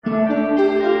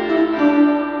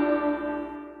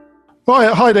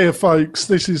Hi there, folks.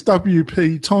 This is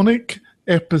WP Tonic,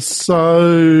 episode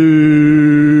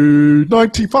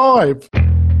 95.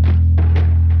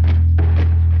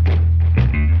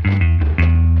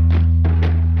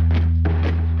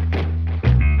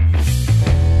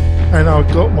 And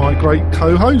I've got my great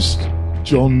co-host,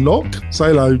 John Locke. Say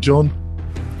hello, John.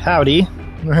 Howdy.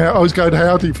 I was going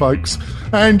howdy, folks.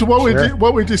 And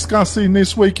what we're discussing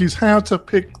this week is how to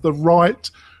pick the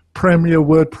right Premier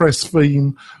WordPress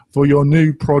theme for your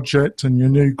new project and your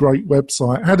new great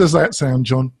website. How does that sound,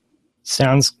 John?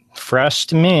 Sounds fresh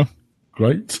to me.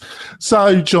 Great.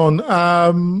 So, John,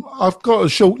 I've got a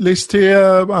short list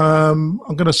here. I'm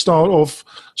going to start off,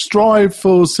 strive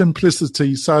for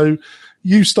simplicity. So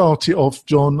you start it off,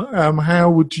 John.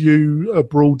 How would you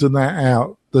broaden that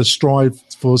out, the strive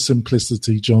for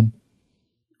simplicity, John?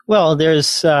 Well,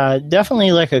 there's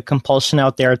definitely like a compulsion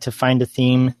out there to find a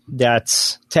theme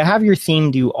that's, to have your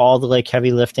theme do all the like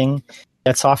heavy lifting.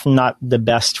 That's often not the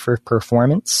best for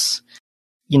performance.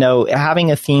 You know,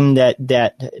 having a theme that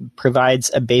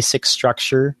provides a basic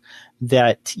structure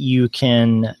that you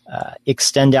can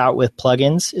extend out with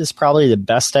plugins is probably the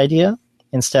best idea,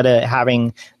 instead of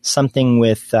having something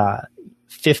with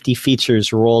 50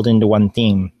 features rolled into one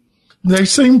theme. They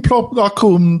seem, I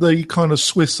call them the kind of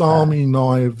Swiss Army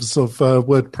knives of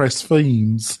WordPress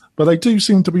themes, but they do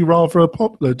seem to be rather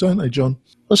popular, don't they, John?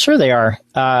 Well, sure they are,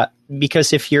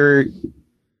 because if you're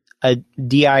a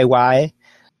DIY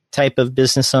type of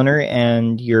business owner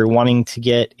and you're wanting to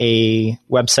get a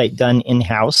website done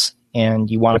in-house and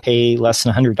you want to pay less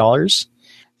than $100,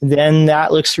 then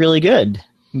that looks really good.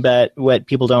 But what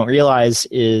people don't realize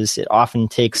is it often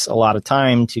takes a lot of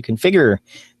time to configure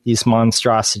these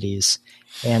monstrosities,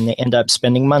 and they end up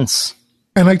spending months.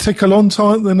 And they take a long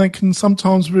time, then they can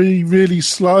sometimes be really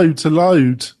slow to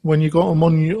load when you got them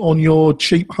on your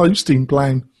cheap hosting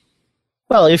plan.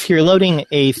 Well, if you're loading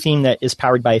a theme that is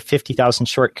powered by 50,000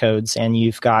 shortcodes and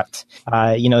you've got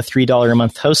 $3 a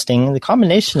month hosting, the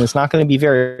combination is not going to be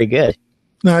very good.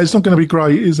 No, it's not going to be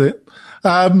great, is it?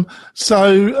 My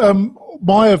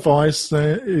advice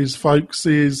is, folks,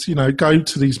 is, go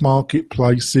to these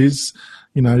marketplaces,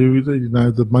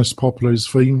 the most popular is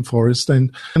ThemeForest,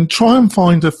 and try and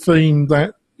find a theme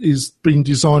that is being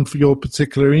designed for your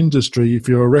particular industry. If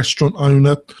you're a restaurant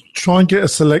owner, try and get a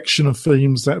selection of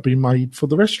themes that have been made for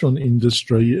the restaurant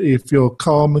industry. If you're a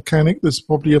car mechanic, there's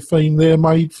probably a theme there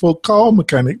made for car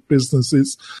mechanic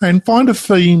businesses. And find a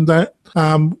theme that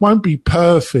won't be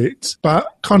perfect,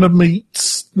 but kind of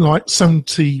meets like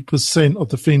 70% of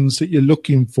the things that you're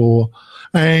looking for.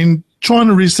 And trying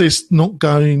to resist not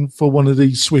going for one of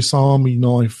these Swiss Army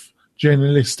knife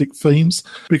generalistic themes,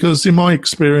 because in my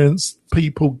experience,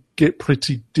 people get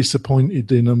pretty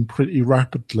disappointed in them pretty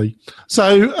rapidly.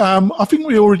 So I think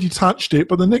we already touched it,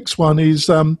 but the next one is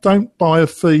don't buy a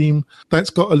theme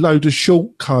that's got a load of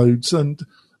short codes, and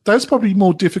that's probably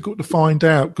more difficult to find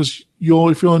out because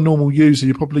if you're a normal user,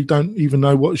 you probably don't even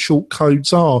know what short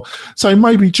codes are. So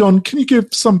maybe, John, can you give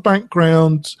some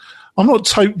background? I'm not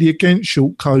totally against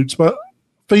short codes, but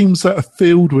themes that are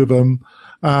filled with them,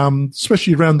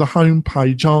 especially around the home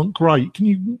page, aren't great. Can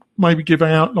you maybe give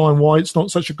an outline why it's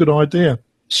not such a good idea?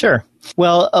 Sure.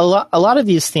 Well, a lot of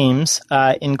these themes,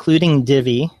 including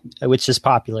Divi, which is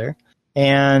popular,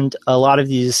 and a lot of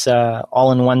these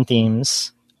all-in-one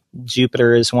themes,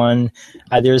 Jupyter is one.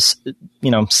 There's,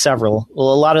 several.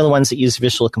 Well, a lot of the ones that use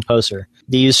Visual Composer,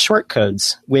 they use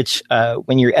shortcodes, which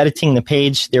when you're editing the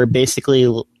page, they're basically,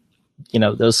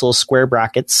 those little square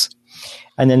brackets.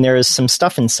 And then there is some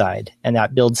stuff inside, and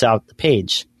that builds out the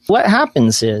page. What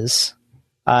happens is,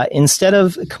 instead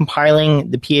of compiling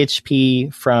the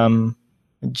PHP from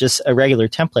just a regular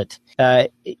template,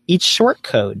 each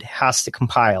shortcode has to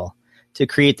compile to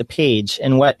create the page.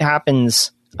 And what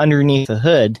happens underneath the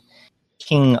hood,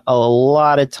 taking a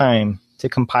lot of time to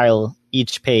compile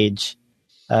each page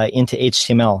into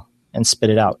HTML and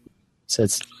spit it out. So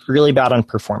it's really bad on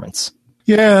performance.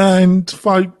 Yeah, and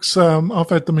folks, I've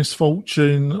had the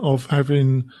misfortune of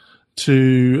having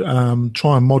to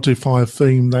try and modify a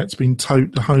theme that's been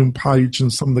the home page,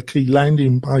 and some of the key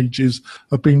landing pages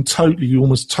have been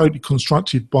almost totally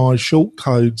constructed by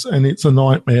shortcodes, and it's a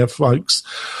nightmare, folks.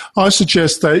 I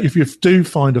suggest that if you do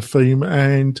find a theme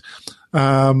and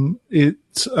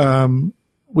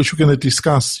which we're going to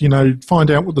discuss, find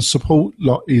out what the support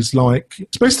lot is like.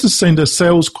 It's best to send a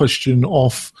sales question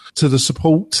off to the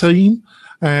support team.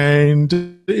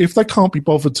 And if they can't be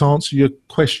bothered to answer your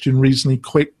question reasonably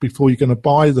quick before you're going to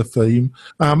buy the theme,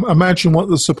 imagine what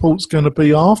the support's going to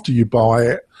be after you buy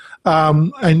it.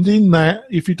 And in that,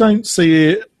 if you don't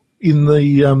see it in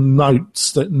the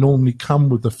notes that normally come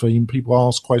with the theme, people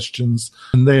ask questions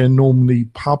and they're normally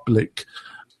public.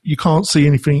 You can't see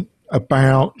anything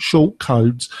about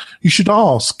shortcodes. You should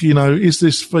ask, is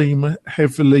this theme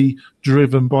heavily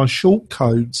driven by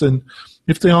shortcodes? And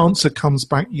if the answer comes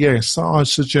back yes, I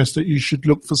suggest that you should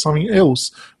look for something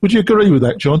else. Would you agree with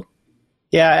that, John?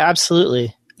 Yeah,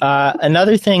 absolutely.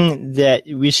 Another thing that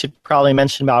we should probably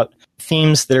mention about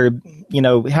themes that are,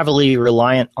 heavily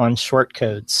reliant on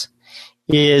shortcodes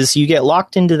is you get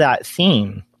locked into that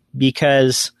theme,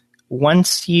 because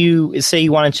once you say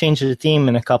you want to change the theme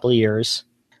in a couple of years,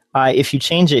 if you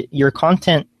change it, your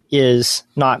content is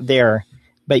not there,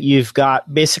 but you've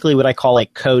got basically what I call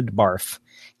like code barf.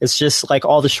 It's just like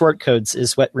all the shortcodes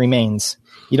is what remains.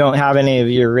 You don't have any of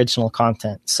your original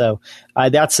content. So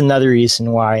that's another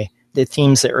reason why the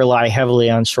themes that rely heavily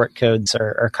on shortcodes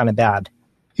are kind of bad.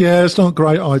 Yeah, it's not a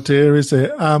great idea, is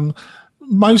it?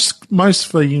 Most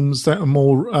themes that are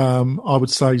more, I would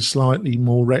say, slightly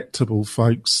more reputable,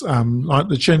 folks, like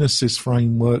the Genesis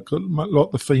framework, a lot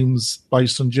of the themes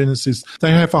based on Genesis,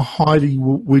 they have a highly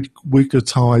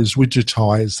widgetized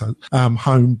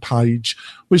home page,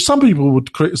 which some people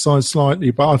would criticize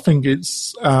slightly, but I think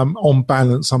it's, on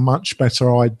balance, a much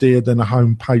better idea than a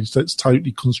home page that's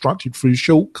totally constructed through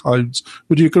shortcodes.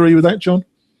 Would you agree with that, John?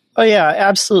 Oh, yeah,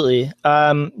 absolutely.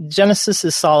 Genesis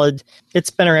is solid. It's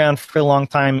been around for a long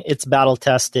time. It's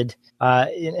battle-tested, and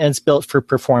it's built for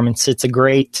performance. It's a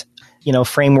great,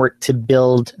 framework to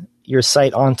build your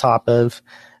site on top of.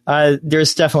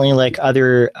 There's definitely like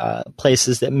other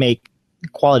places that make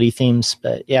quality themes,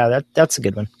 but yeah, that's a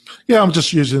good one. Yeah, I'm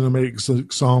just using them as an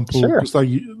example because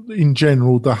in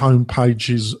general, the home page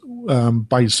is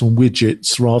based on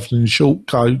widgets rather than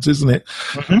shortcodes, isn't it?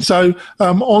 Mm-hmm. So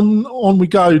on we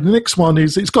go. The next one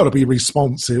is it's got to be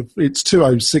responsive. It's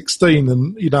 2016,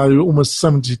 and almost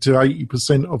 70 to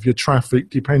 80% of your traffic,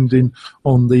 depending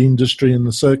on the industry and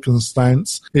the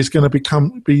circumstance, is going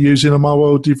to be using a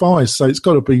mobile device. So it's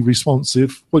got to be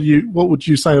responsive. What would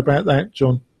you say about that,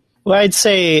 John? Well, I'd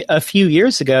say a few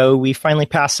years ago, we finally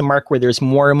passed a mark where there's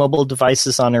more mobile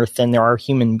devices on Earth than there are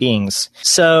human beings.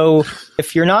 So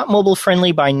if you're not mobile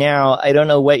friendly by now, I don't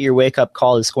know what your wake-up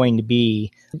call is going to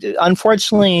be.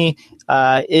 Unfortunately,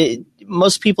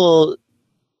 most people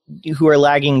who are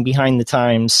lagging behind the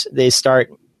times, they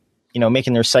start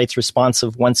making their sites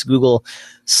responsive once Google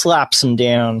slaps them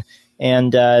down.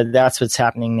 And that's what's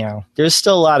happening now. There's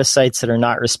still a lot of sites that are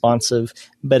not responsive,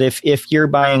 but if you're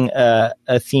buying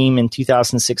a theme in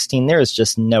 2016, there is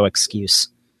just no excuse.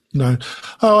 No.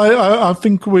 I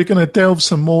think we're going to delve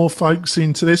some more, folks,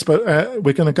 into this, but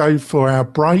we're going to go for our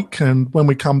break. And when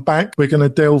we come back, we're going to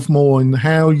delve more in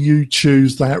how you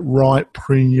choose that right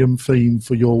premium theme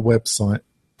for your website.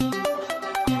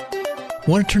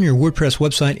 Want to turn your WordPress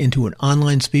website into an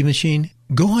online speed machine?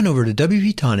 Go on over to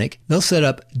WP Tonic. They'll set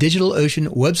up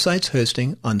DigitalOcean websites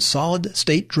hosting on solid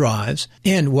state drives.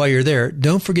 And while you're there,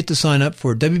 don't forget to sign up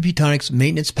for WP Tonic's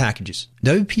maintenance packages.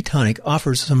 WP Tonic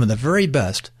offers some of the very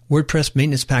best WordPress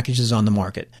maintenance packages on the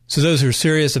market. So those who are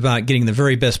serious about getting the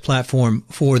very best platform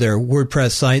for their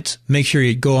WordPress sites, make sure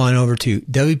you go on over to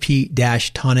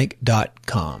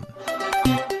wp-tonic.com.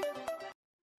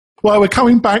 Well, we're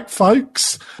coming back,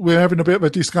 folks. We're having a bit of a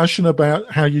discussion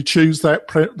about how you choose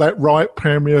that right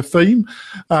Premier theme.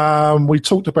 We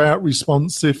talked about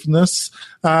responsiveness.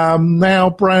 Now,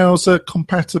 browser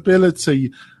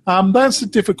compatibility. That's a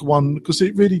difficult one because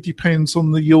it really depends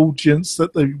on the audience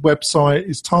that the website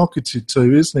is targeted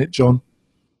to, isn't it, John?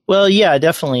 Well, yeah,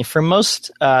 definitely. For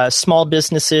most small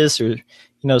businesses or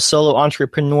solo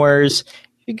entrepreneurs,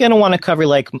 you're going to want to cover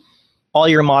like all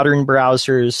your modern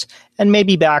browsers and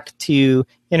maybe back to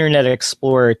Internet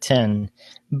Explorer 10.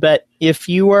 But if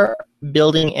you are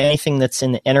building anything that's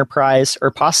in the enterprise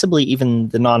or possibly even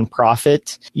the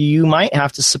nonprofit, you might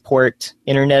have to support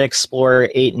Internet Explorer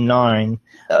 8 and 9.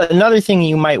 Another thing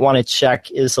you might want to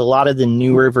check is a lot of the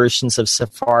newer versions of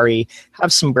Safari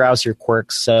have some browser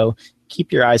quirks, so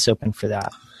keep your eyes open for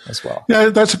that as well. Yeah,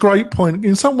 that's a great point.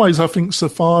 In some ways, I think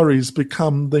Safari's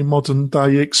become the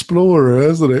modern-day Explorer,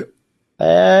 hasn't it?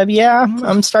 Yeah,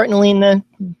 I'm starting to lean to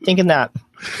thinking that.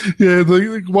 Yeah,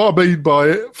 what I mean by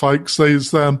it, folks,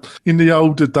 is in the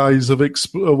older days of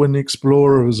when the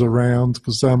Explorer was around,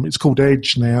 because it's called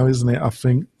Edge now, isn't it? I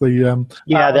think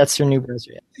that's your new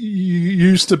browser. You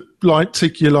used to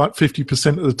tick your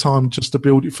 50% of the time just to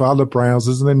build it for other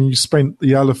browsers, and then you spent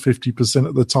the other 50%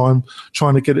 of the time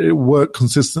trying to get it to work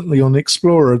consistently on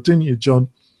Explorer, didn't you, John?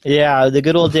 Yeah, the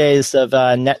good old days of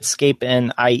Netscape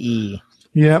and IE.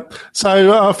 Yeah.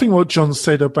 So I think what John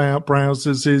said about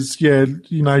browsers is,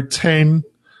 10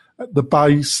 at the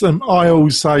base. I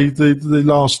always say the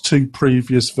last two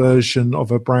previous version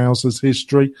of a browser's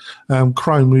history,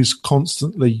 Chrome is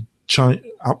constantly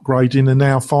upgrading, and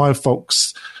now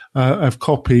Firefox have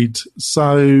copied.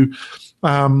 So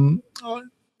I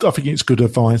think it's good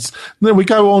advice. And then we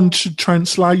go on to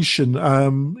translation.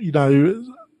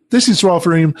 This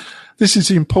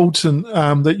is important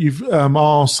that you've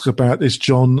asked about this,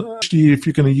 John. Actually, if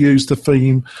you're going to use the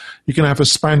theme, you can have a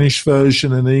Spanish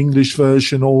version and an English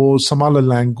version or some other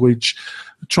language.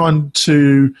 Trying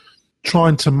to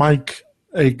make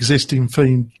existing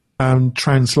theme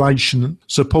translation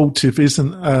supportive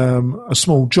isn't a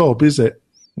small job, is it?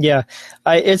 Yeah,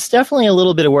 it's definitely a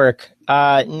little bit of work.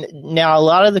 Now, a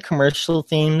lot of the commercial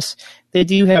themes, they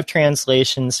do have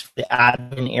translations for the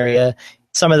admin area.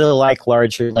 Some of the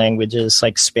larger languages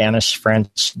like Spanish,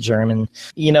 French, German.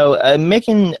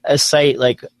 Making a site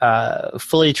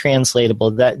fully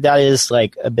translatable, that is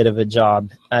a bit of a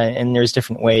job, and there's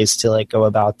different ways to go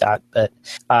about that. But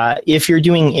if you're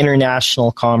doing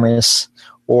international commerce,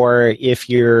 or if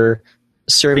you're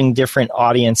serving different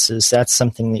audiences, that's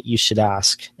something that you should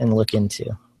ask and look into.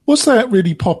 Was that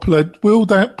really popular? Will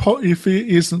that, if it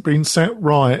isn't being set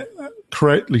right,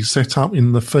 correctly set up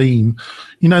in the theme,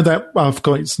 that I've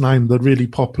got its name, the really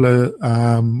popular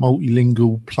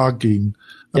multilingual plugin,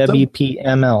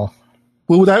 WPML.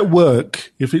 Will that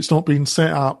work if it's not being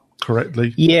set up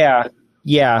correctly? Yeah.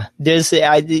 There's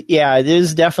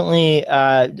definitely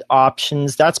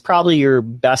options. That's probably your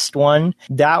best one.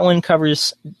 That one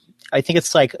covers, I think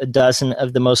it's a dozen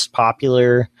of the most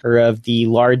popular or of the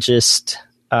largest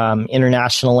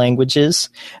international languages.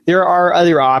 There are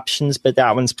other options, but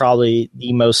that one's probably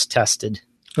the most tested.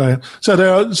 So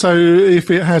if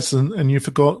it hasn't, and you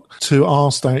forgot to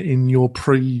ask that in your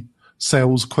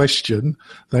pre-sales question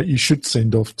that you should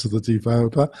send off to the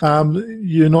developer,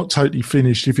 you're not totally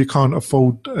finished if you can't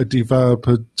afford a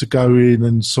developer to go in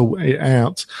and sort it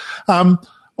out.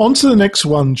 On to the next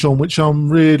one, John, which I'm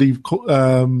really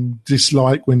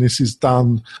dislike when this is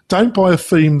done. Don't buy a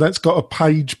theme that's got a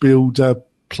page builder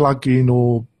plugin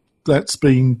or that's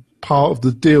been part of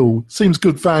the deal. Seems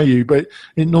good value, but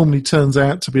it normally turns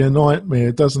out to be a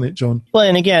nightmare, doesn't it, John? Well,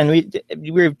 and again,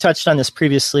 we've touched on this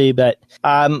previously, but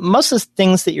most of the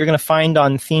things that you're going to find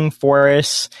on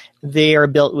ThemeForest, they are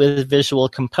built with Visual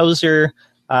Composer,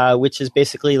 which is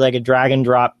basically like a drag and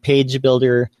drop page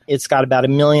builder. It's got about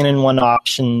 1,000,001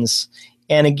 options.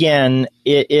 And again,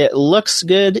 it looks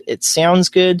good, it sounds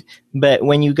good, but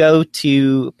when you go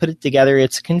to put it together,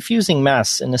 it's a confusing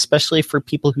mess, and especially for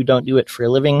people who don't do it for a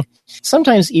living,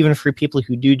 sometimes even for people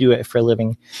who do it for a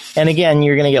living. And again,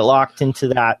 you're going to get locked into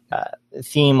that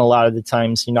theme a lot of the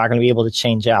times. You're not going to be able to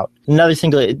change out. Another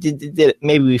thing that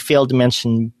maybe we failed to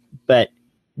mention, but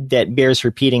that bears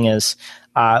repeating is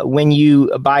when you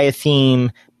buy a theme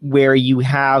where you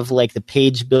have like the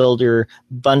page builder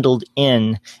bundled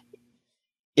in,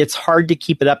 it's hard to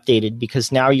keep it updated because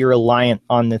now you're reliant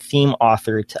on the theme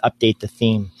author to update the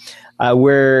theme.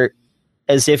 Where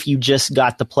as if you just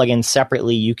got the plugin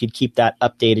separately, you could keep that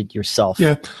updated yourself.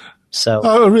 Yeah. So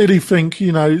I really think,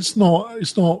 it's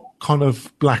not kind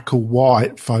of black or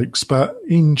white, folks, but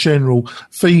in general,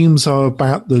 themes are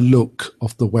about the look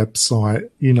of the website,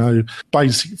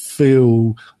 basic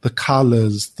feel, the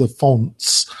colors, the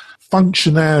fonts.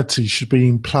 Functionality should be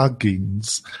in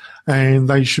plugins, and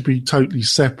they should be totally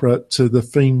separate to the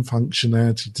theme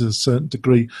functionality to a certain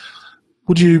degree.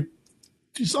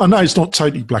 I know it's not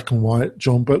totally black and white,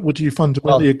 John, but would you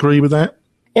fundamentally agree with that?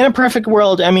 In a perfect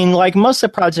world, I mean, like most of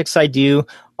the projects I do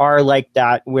are like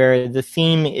that, where the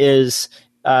theme is,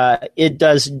 it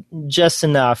does just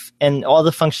enough and all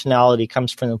the functionality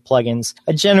comes from the plugins.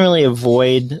 I generally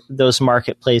avoid those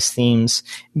marketplace themes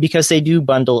because they do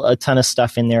bundle a ton of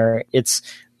stuff in there. It's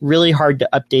really hard to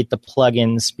update the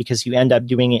plugins because you end up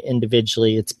doing it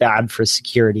individually. It's bad for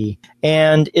security.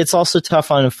 And it's also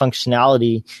tough on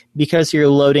functionality because you're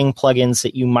loading plugins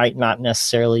that you might not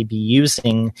necessarily be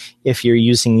using if you're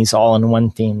using these all-in-one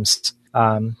themes.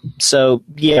 So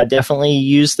yeah, definitely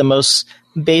use the most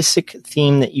basic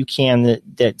theme that you can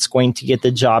that's going to get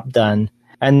the job done.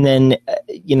 And then,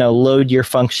 load your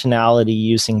functionality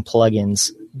using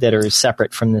plugins that are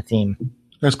separate from the theme.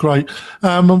 That's great.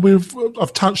 And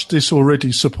I've touched this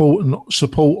already, support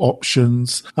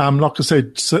options. Like I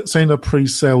said, send a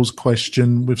pre-sales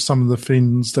question with some of the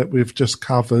things that we've just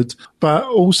covered, but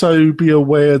also be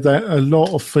aware that a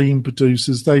lot of theme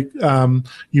producers,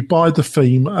 you buy the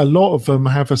theme, a lot of them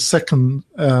have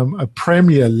a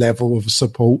premier level of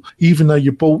support, even though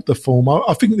you bought the form.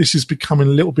 I think this is becoming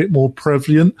a little bit more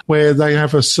prevalent where they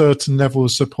have a certain level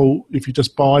of support if you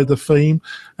just buy the theme,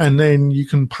 and then you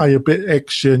can pay a bit extra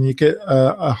protection, you get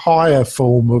a higher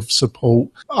form of support.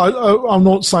 I'm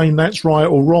not saying that's right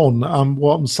or wrong.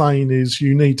 What I'm saying is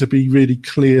you need to be really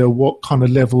clear what kind of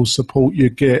level of support you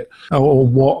get or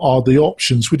what are the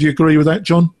options. Would you agree with that,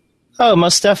 John? Oh,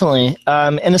 most definitely.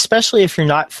 And especially if you're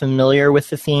not familiar with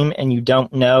the theme and you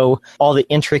don't know all the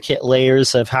intricate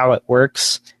layers of how it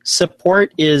works,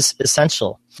 support is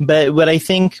essential. But what I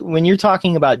think when you're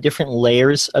talking about different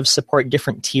layers of support,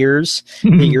 different tiers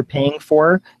that you're paying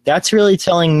for, that's really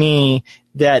telling me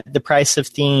that the price of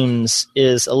themes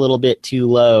is a little bit too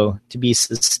low to be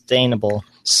sustainable.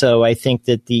 So I think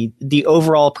that the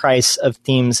overall price of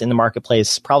themes in the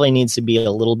marketplace probably needs to be a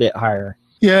little bit higher.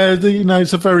 Yeah,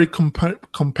 it's a very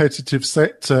competitive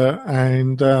sector,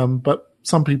 and but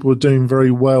some people are doing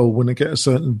very well when they get a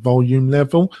certain volume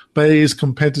level. But it is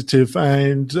competitive,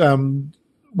 and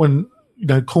when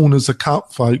corners are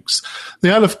cut, folks.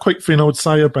 The other quick thing I would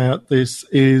say about this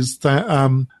is that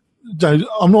I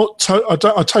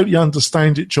totally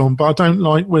understand it, John, but I don't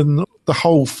like when the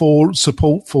whole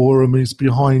support forum is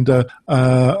behind a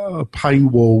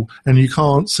paywall and you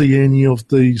can't see any of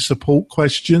the support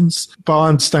questions. But I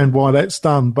understand why that's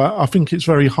done. But I think it's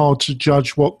very hard to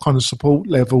judge what kind of support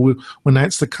level when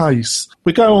that's the case.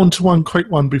 We go on to one quick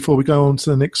one before we go on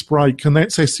to the next break, and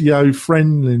that's SEO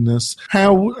friendliness.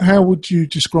 How would you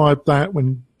describe that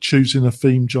when choosing a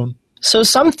theme, John? So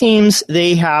some themes,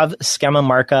 they have schema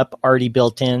markup already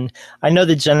built in. I know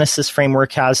the Genesis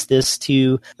framework has this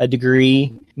to a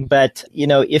degree, but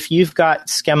if you've got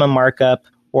schema markup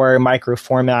or micro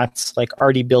formats like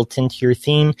already built into your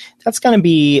theme, that's going to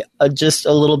be just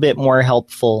a little bit more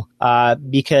helpful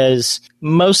because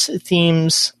most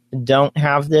themes don't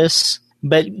have this,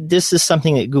 but this is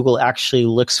something that Google actually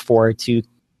looks for to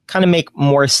kind of make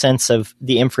more sense of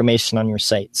the information on your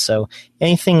site. So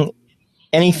any theme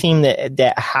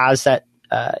that has that,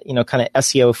 kind of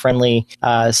SEO friendly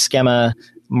schema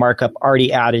markup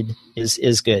already added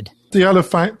is good. The other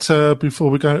factor I'd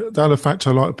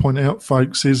like to point out,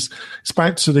 folks, is it's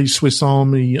back to these Swiss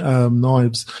Army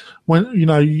knives. When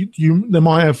they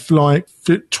might have like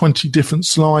 20 different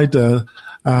slider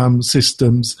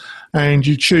systems, and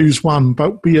you choose one,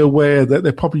 but be aware that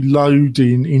they're probably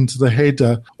loading into the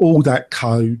header all that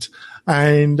code.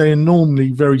 And they're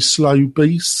normally very slow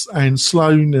beasts, and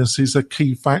slowness is a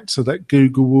key factor that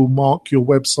Google will mark your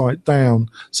website down.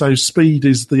 So speed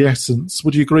is the essence.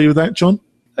 Would you agree with that, John?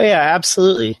 Oh, yeah,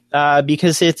 absolutely.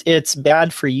 Because it's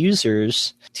bad for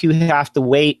users to have to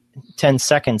wait 10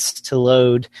 seconds to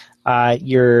load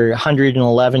your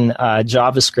 111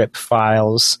 JavaScript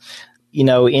files,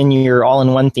 in your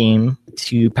all-in-one theme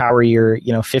to power your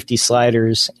 50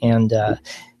 sliders, and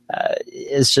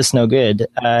is just no good.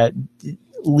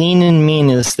 Lean and mean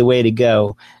is the way to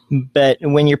go. But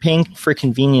when you're paying for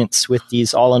convenience with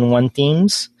these all-in-one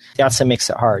themes, that's what makes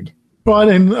it hard. Right,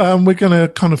 then we're going to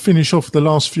kind of finish off the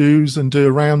last fews and do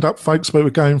a roundup, folks, but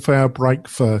we're going for our break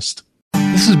first.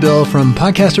 This is Bill from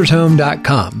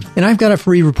podcastershome.com, and I've got a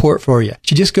free report for you.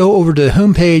 You just go over to the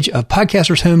homepage of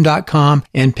podcastershome.com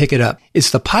and pick it up.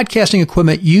 It's the podcasting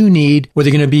equipment you need, whether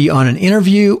you're going to be on an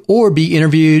interview or be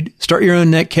interviewed, start your own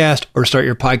netcast, or start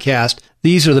your podcast.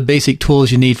 These are the basic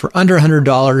tools you need for under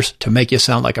 $100 to make you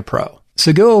sound like a pro.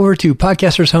 So go over to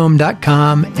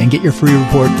podcastershome.com and get your free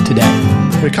report today.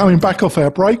 We're coming back off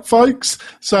our break, folks.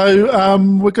 So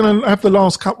we're going to have the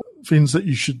last couple things that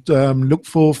you should look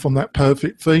for from that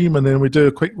perfect theme, and then we do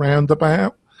a quick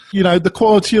roundabout. The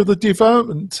quality of the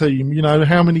development team.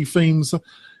 How many themes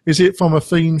is it from a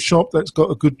theme shop that's got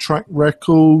a good track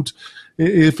record?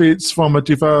 If it's from a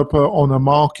developer on a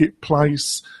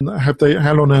marketplace,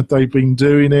 how long have they been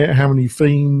doing it? How many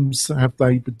themes have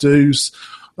they produced?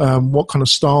 What kind of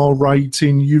star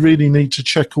rating? You really need to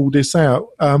check all this out.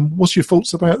 What's your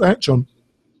thoughts about that, John?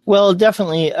 Well,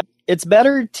 definitely. It's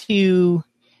better to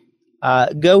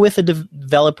go with a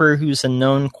developer who's a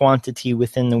known quantity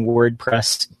within the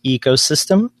WordPress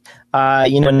ecosystem,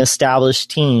 an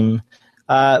established team.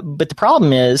 But the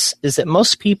problem is that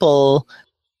most people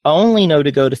only know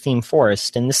to go to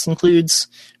ThemeForest, and this includes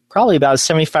probably about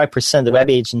 75% of the web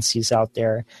agencies out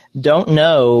there don't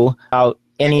know about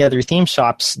any other theme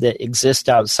shops that exist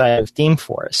outside of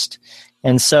ThemeForest.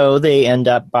 And so they end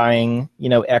up buying,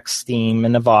 Xtheme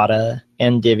and Avada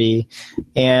and Divi.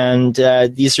 And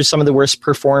these are some of the worst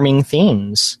performing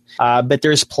themes. But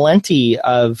there's plenty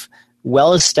of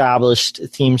well-established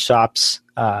theme shops,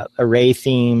 Array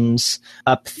Themes,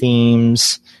 Up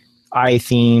Themes,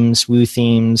 iThemes, Woo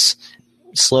Themes,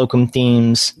 Slocum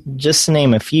Themes, just to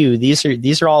name a few.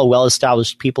 These are all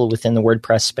well-established people within the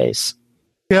WordPress space.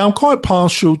 Yeah, I'm quite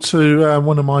partial to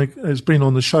one of my, has been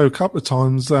on the show a couple of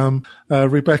times,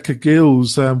 Rebecca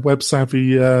Gill's Web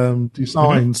Savvy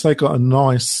Designs. Mm-hmm. They got a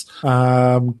nice,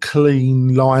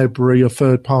 clean library of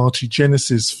third-party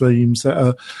Genesis themes that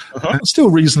are still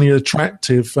reasonably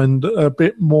attractive and a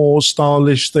bit more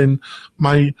stylish than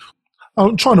I'm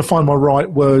trying to find my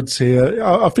right words here.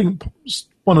 I think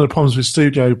one of the problems with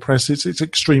Studio Press is it's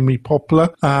extremely popular.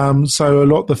 So a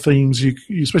lot of the themes, you,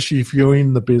 especially if you're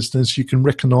in the business, you can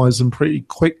recognize them pretty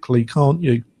quickly, can't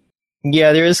you?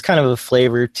 Yeah, there is kind of a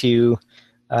flavor to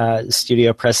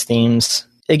Studio Press themes.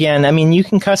 Again, I mean, you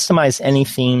can customize any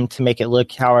theme to make it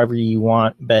look however you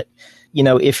want, but, you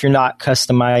know, if you're not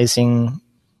customizing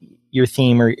your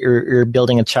theme or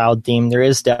building a child theme, there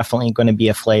is definitely going to be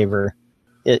a flavor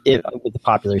with the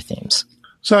popular themes.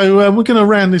 So we're going to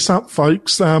round this up,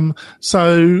 folks. So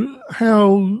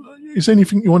how is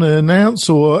anything you want to announce,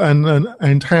 or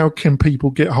and how can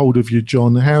people get hold of you,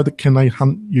 John? How can they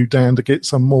hunt you down to get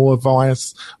some more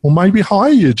advice, or maybe hire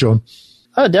you, John?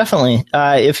 Oh, definitely.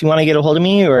 If you want to get a hold of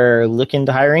me or look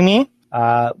into hiring me,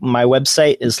 my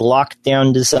website is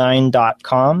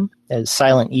lockdowndesign.com. There's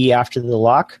silent E after the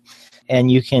lock.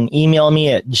 And you can email me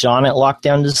at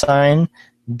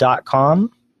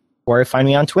john@lockdowndesign.com. or find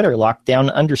me on Twitter,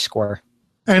 lockdown_.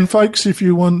 And folks, if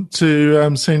you want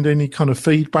to send any kind of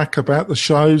feedback about the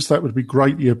shows, that would be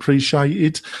greatly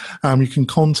appreciated. You can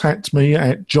contact me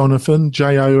at Jonathan,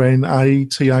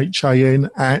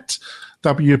 JONATHAN, at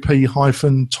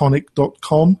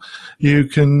wp-tonic.com. You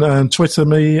can Twitter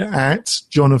me at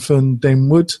Jonathan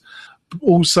Denwood.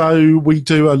 Also, we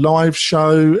do a live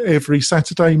show every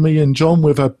Saturday, me and John,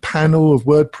 with a panel of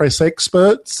WordPress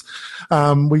experts.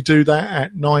 We do that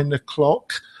at 9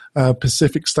 o'clock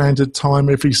Pacific Standard Time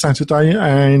every Saturday,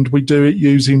 and we do it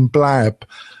using Blab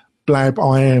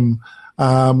IM.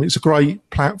 It's a great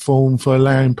platform for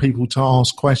allowing people to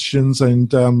ask questions and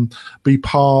be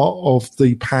part of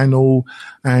the panel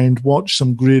and watch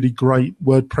some really great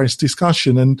WordPress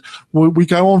discussion. And we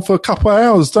go on for a couple of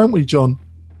hours, don't we, John?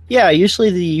 Yeah,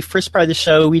 usually the first part of the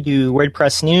show we do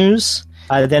WordPress news,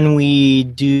 then we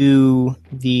do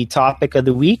the topic of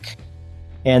the week,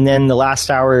 and then the last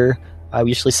hour we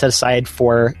usually set aside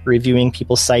for reviewing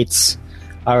people's sites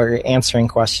or answering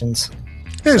questions.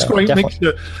 Yeah, it's a great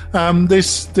mixture.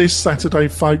 This Saturday,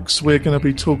 folks, we're going to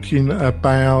be talking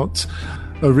about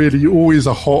really always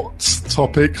a hot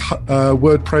topic,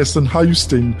 WordPress and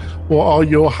hosting. What are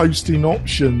your hosting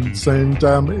options? And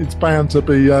it's bound to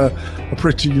be a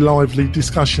pretty lively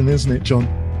discussion, isn't it, John?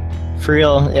 For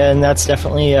real, and that's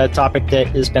definitely a topic that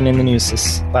has been in the news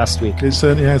this last week. It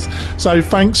certainly has. So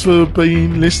thanks for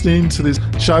listening to this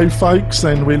show, folks,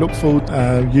 and we look forward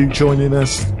to you joining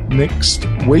us next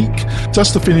week.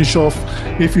 Just to finish off,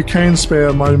 if you can spare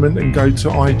a moment and go to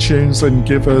iTunes and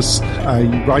give us a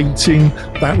rating,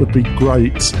 that would be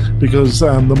great, because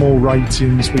the more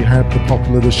ratings we have, the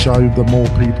popular the show, the more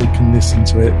people can listen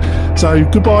to it. So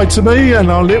goodbye to me,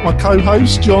 and I'll let my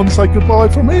co-host John say goodbye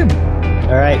from him.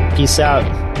 All right, peace out.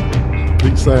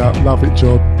 Peace out. Love it,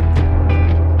 John.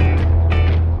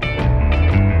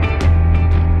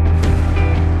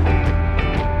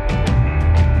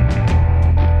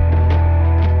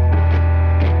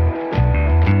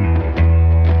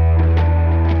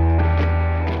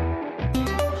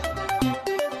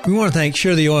 We want to thank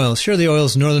Share the Oils. Share the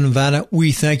Oils, Northern Nevada.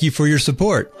 We thank you for your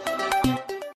support.